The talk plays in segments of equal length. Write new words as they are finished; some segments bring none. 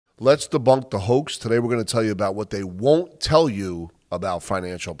Let's debunk the hoax. Today we're going to tell you about what they won't tell you about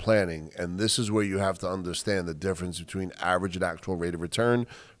financial planning. And this is where you have to understand the difference between average and actual rate of return,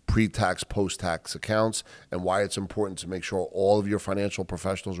 pre-tax, post-tax accounts, and why it's important to make sure all of your financial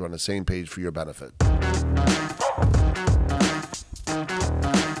professionals are on the same page for your benefit.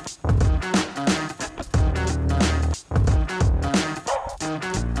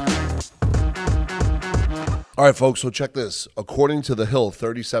 All right, folks, so check this. According to The Hill,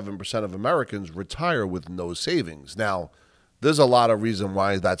 37% of Americans retire with no savings. Now, there's a lot of reason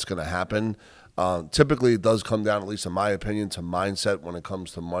why that's going to happen. Typically, it does come down, at least in my opinion, to mindset when it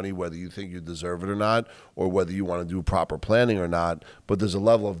comes to money, whether you think you deserve it or not, or whether you want to do proper planning or not. But there's a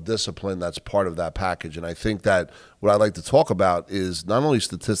level of discipline that's part of that package. And I think that what I'd like to talk about is not only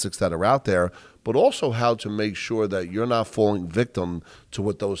statistics that are out there, but also how to make sure that you're not falling victim to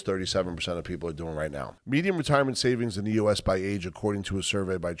what those 37% of people are doing right now. Median retirement savings in the U.S. by age, according to a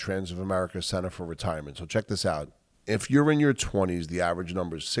survey by Trends of America Center for Retirement. So check this out. If you're in your 20s, the average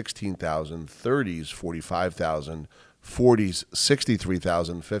number is $16,000, 30s, $45,000, 40s,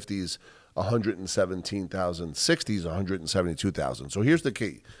 $63,000, 50s, $117,000, 60s, $172,000. So here's the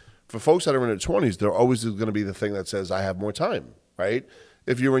key. For folks that are in their 20s, there always is going to be the thing that says, I have more time, right?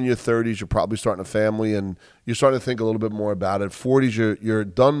 If you're in your 30s, you're probably starting a family and you're starting to think a little bit more about it. 40s, you're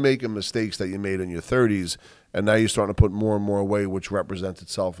done making mistakes that you made in your 30s, and now you're starting to put more and more away, which represents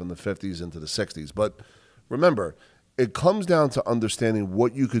itself in the 50s into the 60s. But remember, it comes down to understanding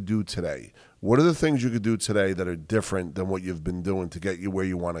what you could do today. What are the things you could do today that are different than what you've been doing to get you where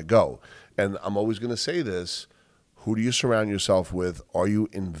you want to go? And I'm always going to say this. Who do you surround yourself with? Are you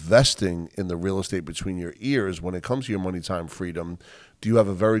investing in the real estate between your ears when it comes to your money, time, freedom? Do you have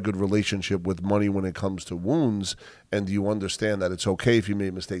a very good relationship with money when it comes to wounds? And do you understand that it's okay if you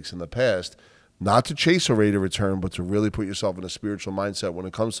made mistakes in the past, not to chase a rate of return, but to really put yourself in a spiritual mindset when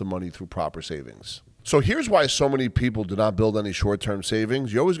it comes to money through proper savings? So here's why so many people do not build any short-term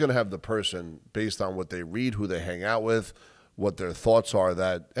savings. You're always going to have the person, based on what they read, who they hang out with, what their thoughts are,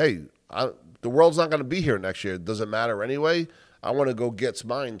 that, hey, the world's not going to be here next year. It doesn't matter anyway. I want to go get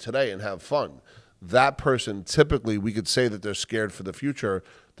mine today and have fun. That person, typically, we could say that they're scared for the future.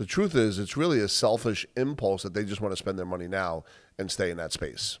 The truth is, it's really a selfish impulse that they just want to spend their money now and stay in that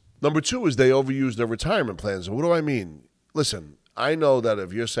space. Number two is they overuse their retirement plans. And what do I mean? Listen, I know that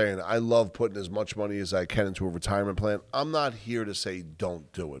if you're saying, I love putting as much money as I can into a retirement plan, I'm not here to say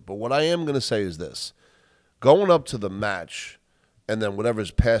don't do it. But what I am going to say is this. Going up to the match and then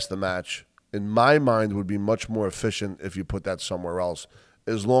whatever's past the match, in my mind, would be much more efficient if you put that somewhere else,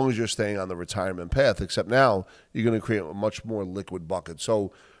 as long as you're staying on the retirement path, except now you're going to create a much more liquid bucket.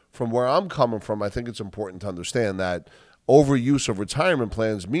 So from where I'm coming from, I think it's important to understand that overuse of retirement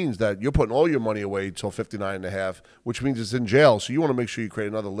plans means that you're putting all your money away till 59 and a half, which means it's in jail. So you want to make sure you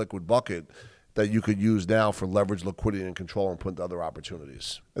create another liquid bucket that you could use now for leverage, liquidity, and control and put into other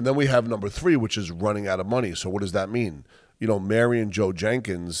opportunities. And then we have number three, which is running out of money. So what does that mean? You know, Mary and Joe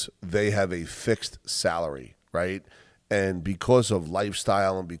Jenkins, they have a fixed salary, right? And because of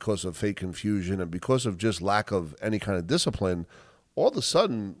lifestyle and because of fake confusion and because of just lack of any kind of discipline, all of a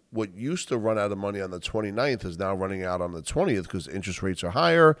sudden, what used to run out of money on the 29th is now running out on the 20th because interest rates are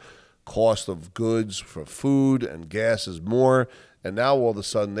higher, cost of goods for food and gas is more, and now all of a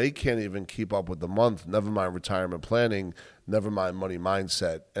sudden they can't even keep up with the month, never mind retirement planning, never mind money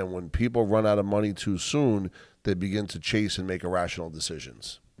mindset. And when people run out of money too soon, they begin to chase and make irrational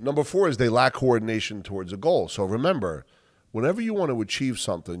decisions. Number four is they lack coordination towards a goal. So remember, whenever you want to achieve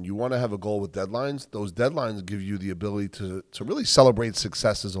something, you want to have a goal with deadlines. Those deadlines give you the ability to really celebrate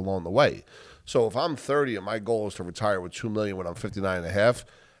successes along the way. So if I'm 30 and my goal is to retire with $2 million when I'm 59 and a half,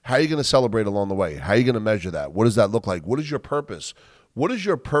 how are you going to celebrate along the way? How are you going to measure that? What does that look like? What is your purpose? What is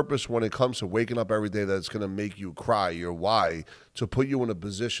your purpose when it comes to waking up every day that's going to make you cry? Your why, to put you in a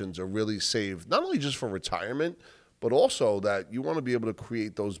position to really save, not only just for retirement, but also that you want to be able to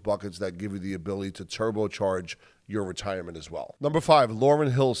create those buckets that give you the ability to turbocharge your retirement as well. Number five,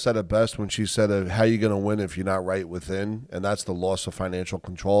 Lauryn Hill said it best when she said, how are you going to win if you're not right within? And that's the loss of financial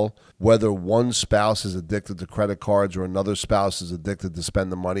control. Whether one spouse is addicted to credit cards or another spouse is addicted to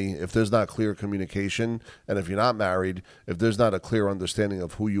spend the money, if there's not clear communication, and if you're not married, if there's not a clear understanding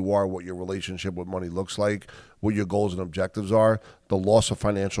of who you are, what your relationship with money looks like, what your goals and objectives are, the loss of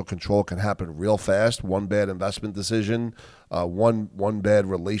financial control can happen real fast. One bad investment decision, one bad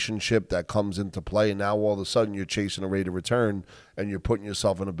relationship that comes into play, and now all of a sudden you're chasing a rate of return and you're putting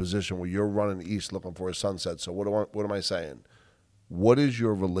yourself in a position where you're running east looking for a sunset. So what am I saying? What is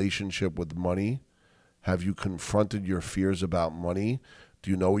your relationship with money? Have you confronted your fears about money?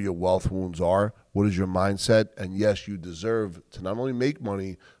 Do you know where your wealth wounds are? What is your mindset? And yes, you deserve to not only make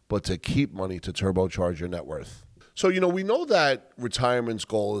money, but to keep money to turbocharge your net worth. So, we know that retirement's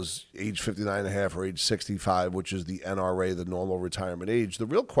goal is age 59 and a half or age 65, which is the NRA, the normal retirement age. The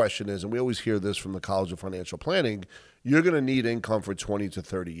real question is, and we always hear this from the College of Financial Planning, you're going to need income for 20 to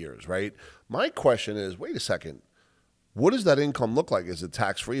 30 years, right? My question is, wait a second, what does that income look like? Is it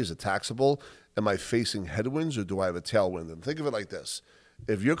tax-free? Is it taxable? Am I facing headwinds or do I have a tailwind? And think of it like this.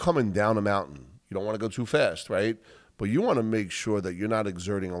 If you're coming down a mountain, you don't want to go too fast, right? But you want to make sure that you're not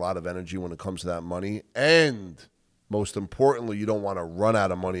exerting a lot of energy when it comes to that money. And most importantly, you don't want to run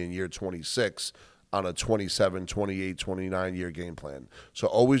out of money in year 26 on a 27, 28, 29-year game plan. So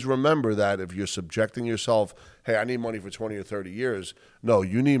always remember that if you're subjecting yourself, hey, I need money for 20 or 30 years. No,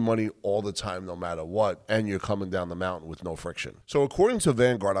 you need money all the time, no matter what, and you're coming down the mountain with no friction. So according to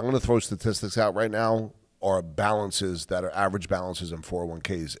Vanguard, I'm going to throw statistics out right now, are balances that are average balances in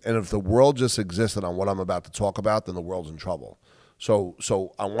 401ks. And if the world just existed on what I'm about to talk about, then the world's in trouble. So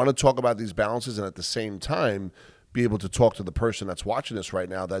I want to talk about these balances and at the same time be able to talk to the person that's watching this right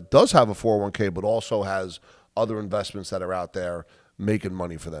now that does have a 401k but also has other investments that are out there making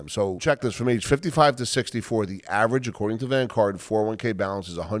money for them. So check this, from age 55 to 64, the average, according to Vanguard, 401k balance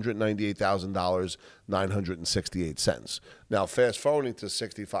is $198,000, 968 cents. Now, fast forwarding to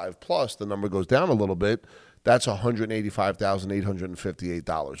 65 plus, the number goes down a little bit. That's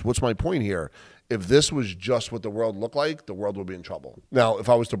 $185,858. What's my point here? If this was just what the world looked like, the world would be in trouble. Now, if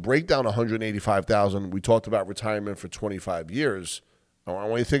I was to break down $185,000, we talked about retirement for 25 years. I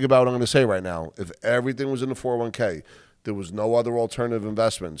want you to think about what I'm going to say right now. If everything was in the 401k, there was no other alternative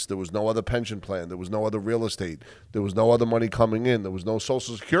investments, there was no other pension plan, there was no other real estate, there was no other money coming in, there was no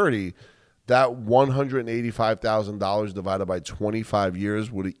Social Security, that $185,000 divided by 25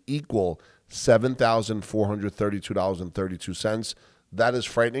 years would equal $7,432.32. That is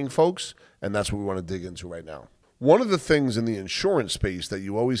frightening, folks, and that's what we want to dig into right now. One of the things in the insurance space that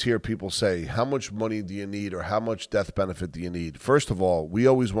you always hear people say, how much money do you need or how much death benefit do you need? First of all, we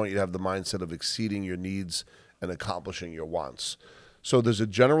always want you to have the mindset of exceeding your needs and accomplishing your wants. So there's a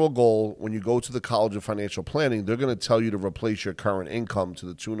general goal. When you go to the College of Financial Planning, they're going to tell you to replace your current income to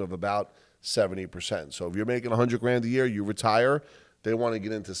the tune of about 70%. So if you're making $100,000 a year, you retire, they want to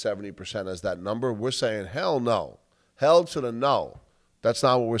get into 70% as that number. We're saying, hell no. Hell to the no. That's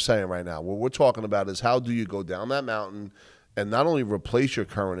not what we're saying right now. What we're talking about is how do you go down that mountain and not only replace your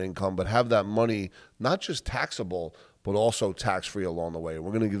current income, but have that money not just taxable, but also tax-free along the way.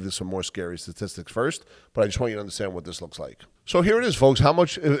 We're going to give you some more scary statistics first, but I just want you to understand what this looks like. So here it is, folks. How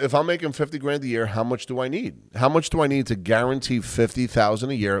much, if I'm making $50,000 a year, how much do I need? How much do I need to guarantee $50,000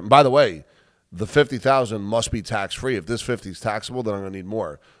 a year? And by the way, the $50,000 must be tax-free. If this $50,000 is taxable, then I'm going to need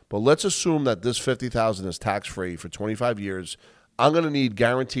more. But let's assume that this $50,000 is tax-free for 25 years. I'm going to need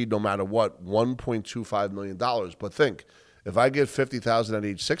guaranteed, no matter what, $1.25 million. But think, if I get $50,000 at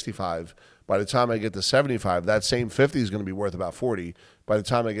age 65, by the time I get to 75, that same 50 is going to be worth about 40. By the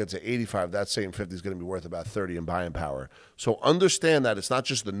time I get to 85, that same 50 is going to be worth about 30 in buying power. So understand that it's not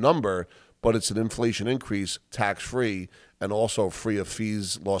just the number, but it's an inflation increase, tax-free, and also free of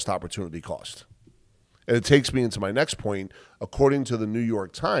fees, lost opportunity cost. And it takes me into my next point. According to the New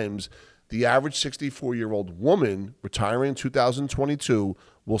York Times, the average 64-year-old woman retiring in 2022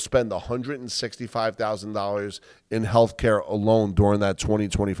 will spend $165,000 in healthcare alone during that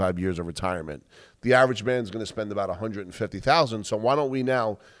 25 years of retirement. The average man is going to spend about $150,000. So why don't we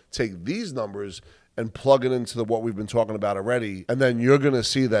now take these numbers and plug it into what we've been talking about already, and then you're going to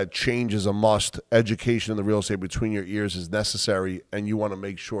see that change is a must. Education in the real estate between your ears is necessary, and you want to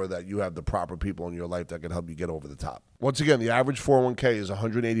make sure that you have the proper people in your life that can help you get over the top. Once again, the average 401k is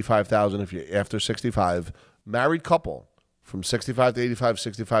 $185,000 if you're after 65. Married couple, from 65 to 85,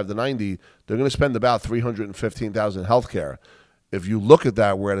 65 to 90, they're going to spend about $315,000 in healthcare. If you look at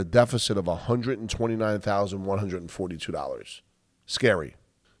that, we're at a deficit of $129,142. Scary.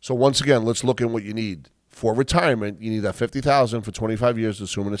 So once again, let's look at what you need. For retirement, you need that $50,000 for 25 years,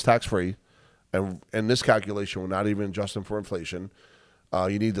 assuming it's tax-free. And in this calculation, we're not even adjusting for inflation.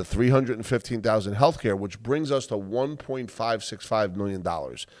 You need the $315,000 healthcare, which brings us to $1.565 million.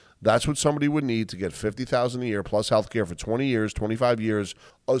 That's what somebody would need to get $50,000 a year plus healthcare for 20 years, 25 years,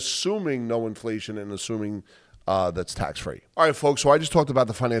 assuming no inflation and assuming that's tax-free. All right, folks, so I just talked about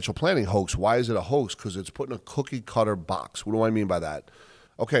the financial planning hoax. Why is it a hoax? Because it's put in a cookie-cutter box. What do I mean by that?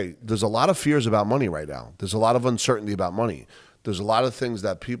 Okay, there's a lot of fears about money right now. There's a lot of uncertainty about money. There's a lot of things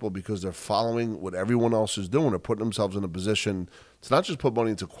that people, because they're following what everyone else is doing, are putting themselves in a position to not just put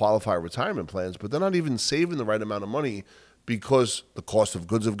money into qualified retirement plans, but they're not even saving the right amount of money because the cost of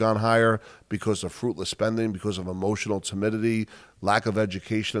goods have gone higher, because of fruitless spending, because of emotional timidity, lack of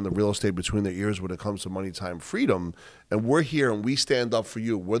education, and the real estate between their ears when it comes to money, time, freedom. And we're here and we stand up for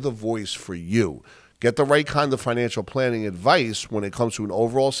you. We're the voice for you. Get the right kind of financial planning advice when it comes to an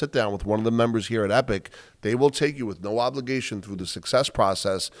overall sit down with one of the members here at Epic. They will take you with no obligation through the success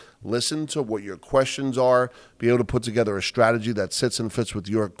process, listen to what your questions are, be able to put together a strategy that sits and fits with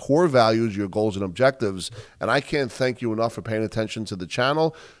your core values, your goals and objectives. And I can't thank you enough for paying attention to the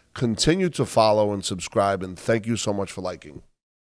channel. Continue to follow and subscribe, and thank you so much for liking.